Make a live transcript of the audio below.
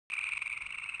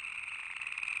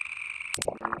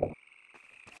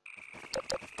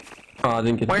Oh, I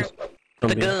didn't get this.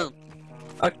 The girl.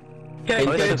 Okay,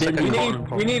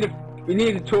 we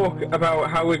need to talk about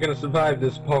how we're gonna survive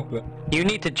this apocalypse. You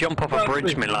need to jump off a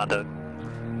bridge, Milado.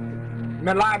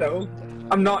 Milado?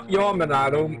 I'm not your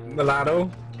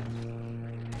Milado.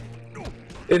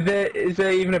 Is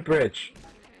there even a bridge?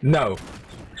 No.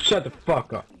 Shut the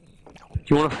fuck up.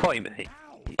 You wanna fight me?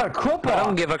 A crop I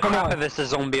don't give a crap if it's a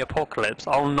zombie apocalypse.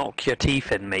 I'll knock your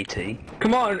teeth in, matey.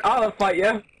 Come on, I'll fight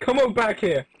you. Come on back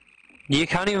here. You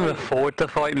can't even afford to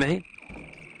fight me.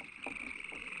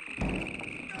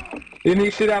 Didn't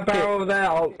you see that barrel over there?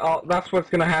 That's what's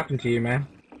gonna happen to you, man.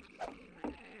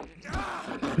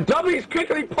 Zombies,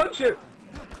 quickly punch it!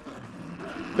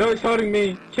 No, it's hurting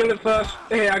me. Kill it first.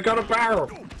 Hey, I got a barrel.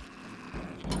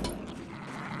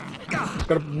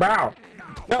 Got a barrel.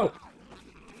 No!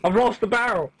 I've lost the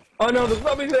barrel. Oh no, the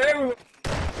zombies are everywhere.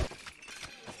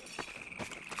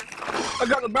 I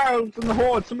got the barrel. It's in the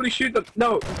horde. Somebody shoot them.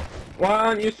 No. Why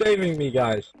aren't you saving me,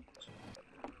 guys?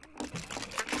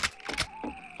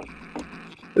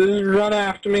 Run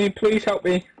after me. Please help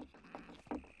me.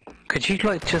 Could you,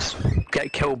 like, just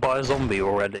get killed by a zombie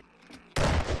already?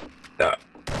 No.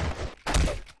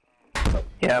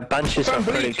 Yeah, banshees are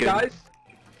pretty good. Guys.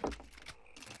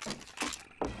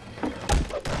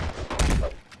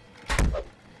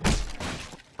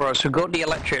 Right, so we've got the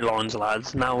electric lines,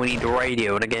 lads. Now we need a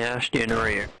radio and a gas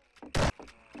generator.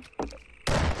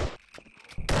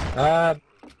 Is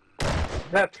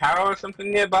that tower or something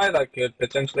nearby that could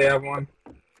potentially have one?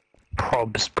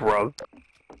 Probs, bro.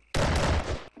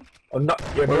 I'm not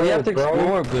your Well, we have to bro.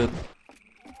 explore, but...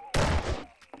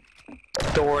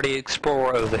 Dora the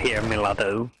Explorer over here,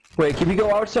 Milado. Wait, can we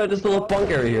go outside this little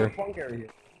bunker here?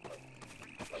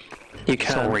 You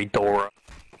can't. Sorry, Dora.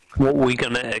 What are we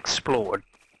gonna explore,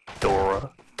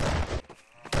 Dora?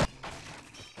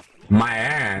 My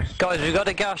ass. Guys, we got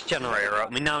a gas generator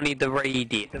up. We now need the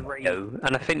radio.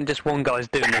 And I think just one guy's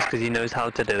doing this because he knows how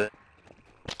to do it.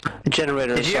 The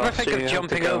generator. Did you ever think of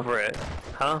jumping over it?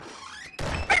 Huh?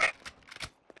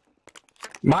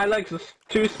 My legs are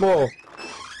too small.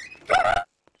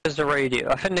 There's the radio.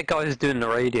 I think the guy's doing the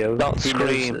radio. Don't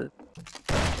scream.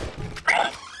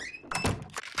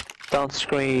 Don't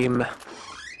scream.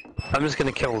 I'm just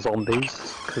gonna kill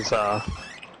zombies, cause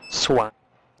swag.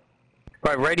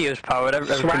 Right, radio's powered,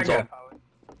 everything's on.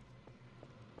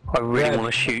 I really want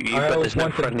to shoot you, but there's no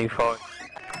friendly fire.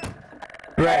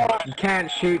 Brett, you can't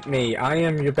shoot me. I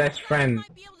am your best friend.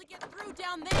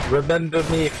 Remember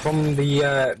me from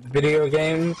the video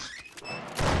games?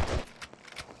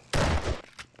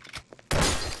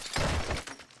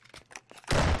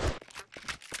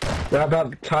 What about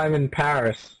the time in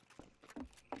Paris?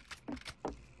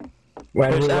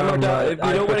 When There's we ammo down. If you know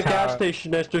Eiffel what a Tower. gas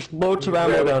station is, there's loads of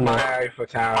ammo down there. Eiffel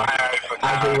Tower.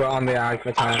 As we were on the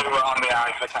Eiffel Tower.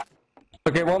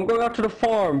 Okay, well I'm going out to the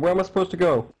farm. Where am I supposed to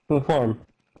go? To the farm.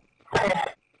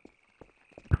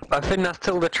 I think that's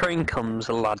till the train comes,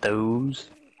 laddos.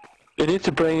 You need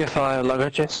to bring a fire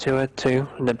luggage to it too,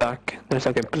 in the back. There's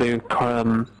like a blue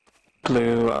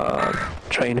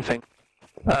train thing.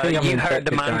 You heard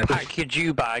the man, pack your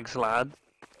Jewbags, lad.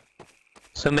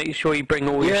 So make sure you bring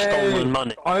all your stolen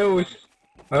money. I always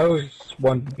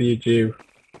wanted to be a Jew.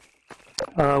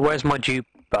 Where's my Jew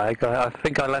bag? I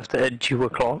think I left it at Jew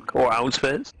o'clock, or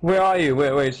Auschwitz. Where are you?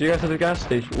 Wait, so you guys at the gas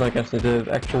station? Like I said, the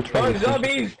actual train Oh, station.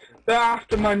 zombies! They're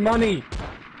after my money!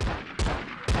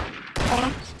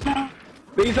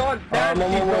 These aren't nasty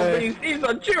zombies, these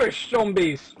are Jewish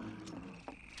zombies!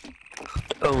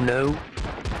 Oh no.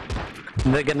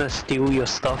 They're gonna steal your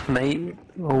stuff, mate.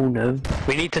 Oh no.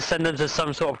 We need to send them to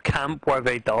some sort of camp where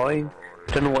they die.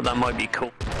 Don't know what that might be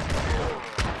called.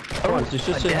 Come on, just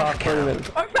say half camp.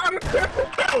 I found a cripple!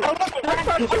 I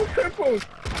found two cripples!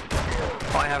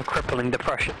 I have crippling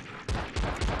depression.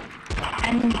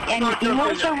 And you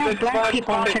also have black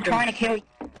people which are trying to kill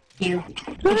you.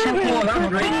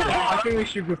 I think we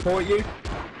should report you.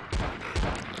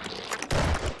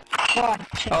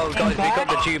 Oh guys, we got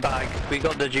the Jew-bag. We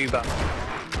got the Jew-bag.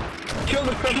 Kill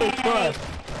the cripples first!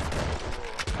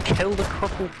 Kill the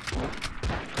cripple.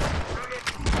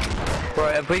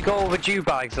 Right, have we got all the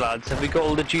Jew-bags, lads? Have we got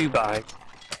all the Jew-bags?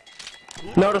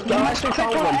 No, I actually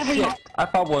found one. Shit, I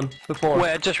found one before.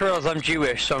 Wait, I just realised I'm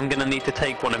Jewish, so I'm gonna need to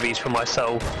take one of these for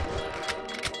myself.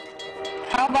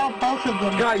 How about both of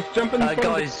them? Guys, jump in the front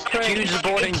guys, of the train. Jews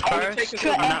boarding first,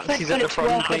 Nazis at the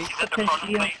front, please.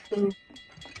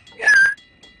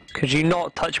 Could you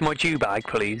not touch my Jew bag,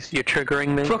 please? You're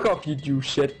triggering me. Fuck off, you Jew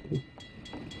shit.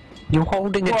 You're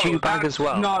holding a Jew bag as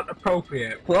well. Not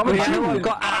appropriate. Well, I'm a Jew. I've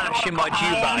got ash in my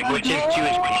Jew bag, which is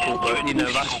Jewish people, but you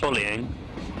know, that's bullying.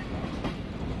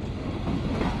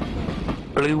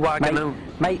 Blue wagon.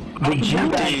 Mate, the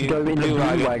Jewbags go in the blue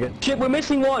wagon. Shit, we're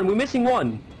missing one. We're missing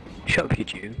one. Shut up, you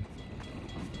Jew.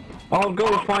 I'll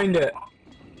go find it.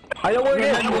 I know where it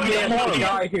is. The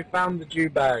guy who found the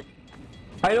Jewbag.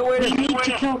 I know where it is. We need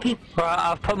to kill people. Right,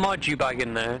 I've put my Jewbag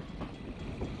in there.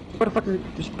 What the fuck?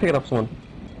 Just pick it up, someone.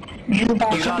 You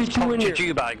Jewbags. should be guys two popped in your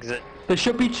here. Jewbags. There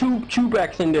should be two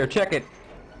Jewbags in there. Check it.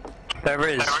 There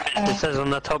is. It says on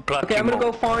the top left. Okay, I'm gonna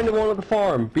go find the one at the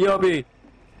farm. BRB.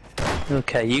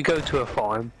 Okay, you go to a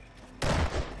farm.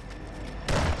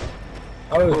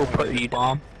 Oh, We'll put you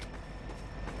down.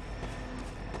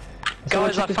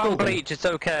 Guys, I found bleach, it's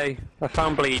okay. I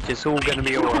found bleach, it's all gonna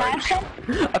be alright.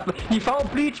 You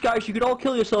found bleach, guys. You could all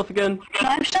kill yourself again.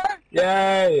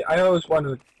 Yay! I always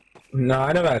wanted. No,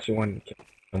 I never actually wanted to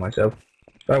kill myself.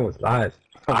 That was lies.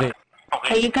 Okay.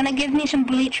 Are you gonna give me some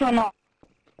bleach or not?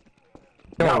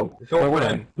 No, it's all Wait,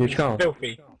 fine. you can't.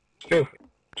 Filthy. Filthy.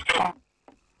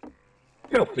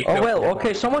 Filthy. Oh well,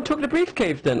 okay, someone took the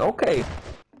briefcase then, okay.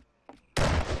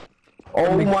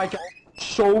 Oh my god,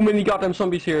 so many goddamn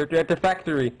zombies here, they're at the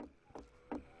factory.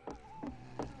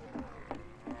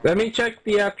 Let me check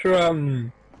the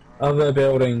actual, other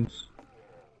buildings.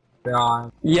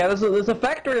 Yeah, there's a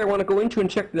factory I want to go into and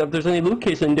check if there's any loot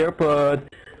case in there, but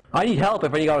I need help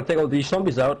if I gotta take all these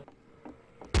zombies out.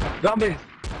 Zombies!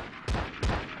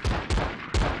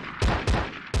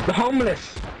 The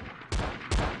homeless!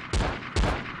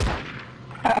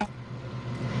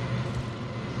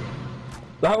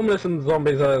 The homeless and the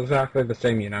zombies are exactly the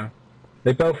same, you know.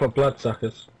 They both are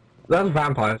bloodsuckers. They're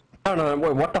vampires. I don't know,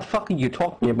 wait, what the fuck are you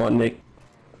talking about, Nick?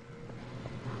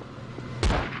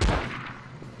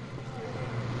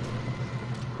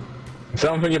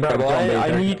 Something about Well, zombies.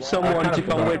 I need someone to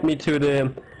come with me to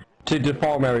the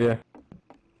farm area.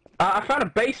 I found a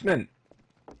basement!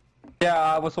 Yeah,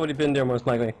 I was already been there most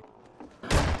likely.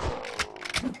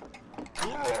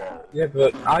 Yeah,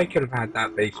 but I could have had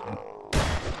that basement.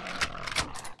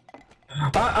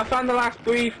 I found the last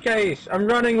briefcase! I'm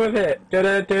running with it!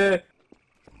 Da-da-da.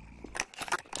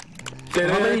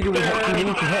 How many do we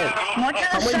need to hit?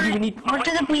 What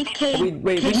do the briefcase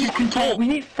We contain? we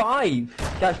need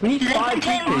 5. Guys, we need Do they 5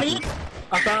 contain briefcases. bleach?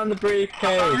 I found the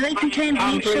briefcase! Do they contain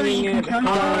I'm bleach so bringing you can it kill home.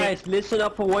 them? Guys, listen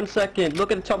up for 1 second.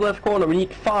 Look at the top left corner. We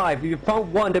need 5. If you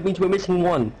found 1, that means we're missing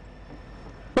 1.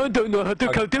 I don't know how to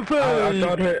count to I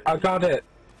got it! I got it!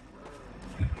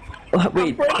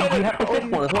 Wait, do you have the 5th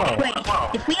one as well? Wait,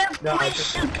 if we have 3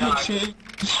 suitcases,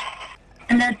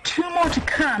 and there are 2 more to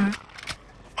come,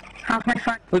 how can I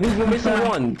find... That means we're missing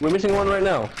 1. We're missing 1 right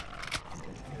now.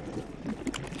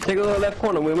 Take a look at the left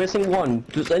corner. We're missing 1.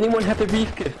 Does anyone have the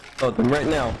briefcase? Oh, them right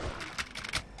now.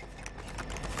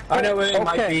 I know where it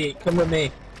might be. Come with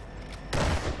me.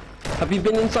 Have you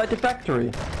been inside the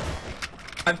factory?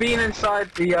 I've been inside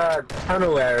the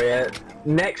tunnel area.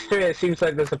 Next to it seems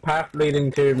like there's a path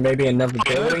leading to maybe another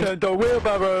building. the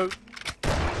wheelbarrow!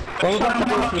 Well, we're about to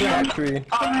go to the factory.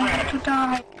 I'm about to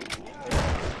die.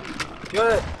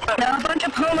 Good. There are a bunch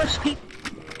of homeless people.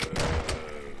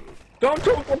 Don't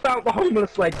talk about the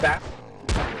homeless like that.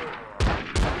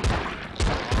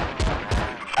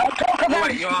 I'll talk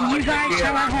about you guys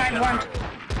however I want.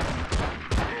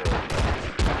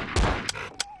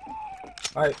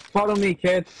 Alright, follow me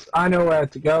kids. I know where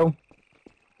to go.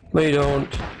 We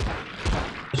don't.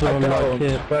 So I I'm not don't,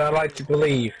 kid. but I like to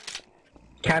believe.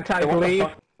 Can't I What the believe?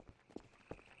 fuck?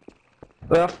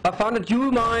 Well, I found a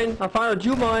Jew mine. I found a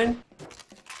Jew mine.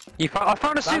 I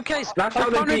found a suitcase! that's I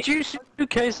how found they a Jew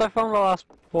suitcase! I found the last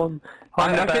one.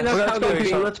 I'm the I think best. that's how they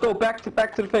be. Let's go back to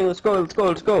the thing. Let's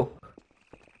go.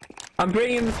 I'm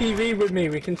bringing the TV with me.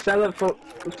 We can sell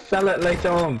it later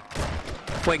on.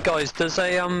 Wait guys, does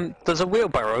a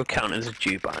wheelbarrow count as a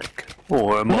Jewbag?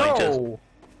 Or am I just... No.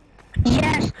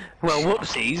 Yes, Well,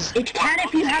 whoopsies. it can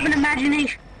if you have an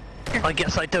imagination. I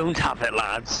guess I don't have it,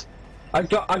 lads. I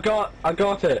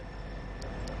got it.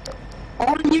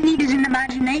 All you need is an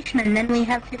imagination, and then we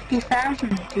have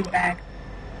 50,000 too bad.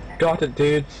 Got it,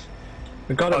 dudes.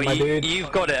 I got it, my dude.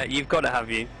 You've got it, have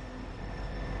you?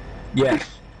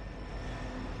 Yes.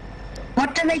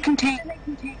 What do they contain?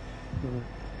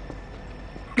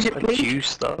 Is it bleach? Jew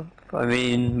stuff. I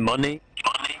mean, money.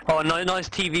 Oh, nice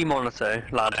TV monitor,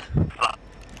 lad.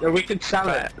 Yeah, we can sell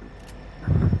it.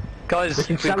 Guys, We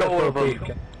can we've sell got it all for of a them.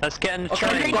 week. Let's get in the Do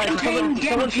they train. Guys, contain dead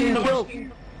someone's being Jews? killed.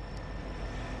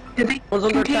 Do they One's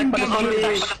under contain attack by the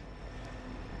dead zombies. Jews?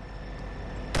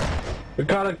 We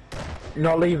gotta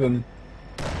not leave them.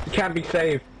 You can't be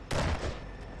saved.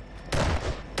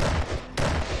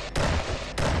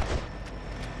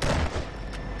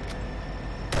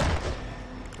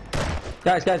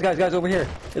 Guys, over here.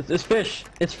 It's fish.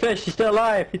 It's fish. He's still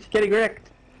alive. He's getting wrecked.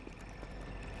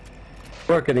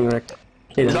 We're getting wrecked.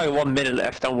 Okay, There's only 1 minute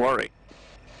left, don't worry.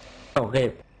 oh, okay.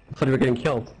 I thought we were getting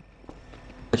killed.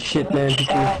 Shit, man, he's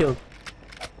getting killed.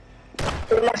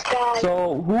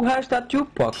 So, who has that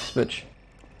jukebox switch?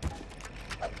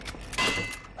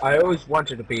 I always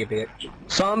wanted to be a bitch.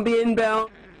 Zombie inbound.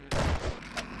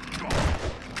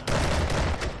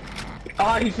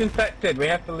 Ah, he's infected. We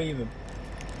have to leave him.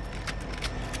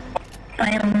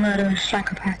 I am a murderous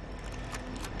psychopath.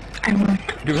 I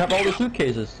won't. Do we have all the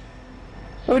suitcases?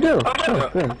 Oh, we do. Oh,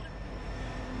 good.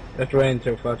 Let's wait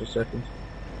until 30 seconds.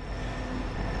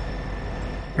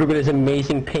 Look at this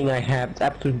amazing ping I have. It's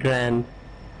absolute grand.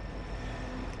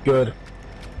 Good.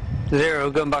 Zero,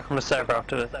 going back on the server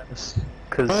after this.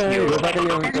 Because Hey, go back in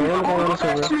your There's one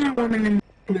person and a woman in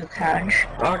the blue carriage.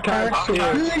 Okay,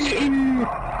 Who's in...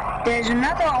 There's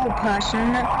another old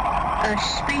person, a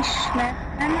spaceman,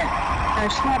 a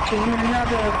SWAT team, and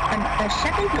another... a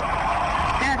second...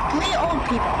 There are 3 old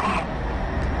people here.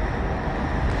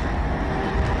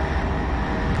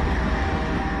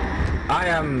 I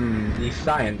am the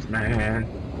science man.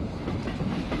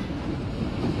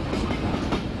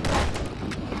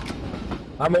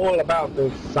 I'm all about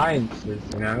those sciences,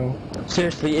 you know.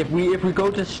 Seriously, if we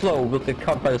go too slow, we'll get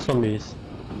caught by the zombies.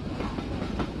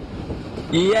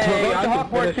 Yeah, So we're going to I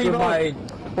Hogwarts, can finish with my...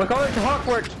 We're going to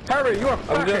Hogwarts. Hurry, you are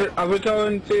fucking. Are we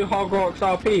going to Hogwarts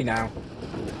RP now?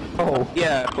 Oh,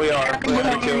 yeah, we are. We're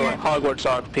heading to Hogwarts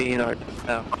RP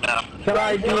now.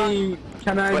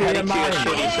 Can I be We're a heading to a mine?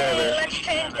 shitty server. Let's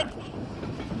change the...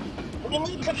 We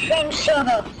need to change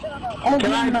server.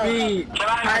 Can I be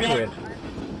Hagrid?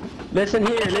 listen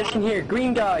here.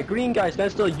 Green guy,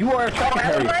 stand still. You are a I would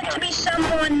secretary. like to be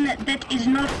someone that is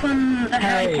not from the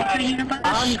Harry Hey, Potter universe.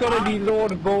 I'm gonna be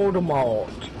Lord Voldemort.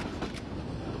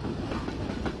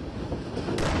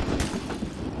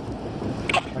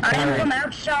 I am from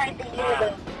outside the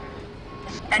universe.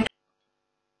 And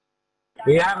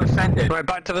We have ascended. Right,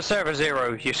 back to the server,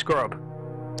 Zero, you scrub.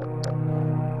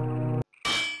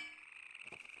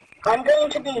 I'm going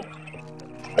to be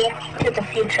back to the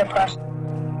future person.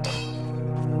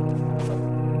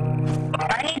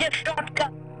 I need a short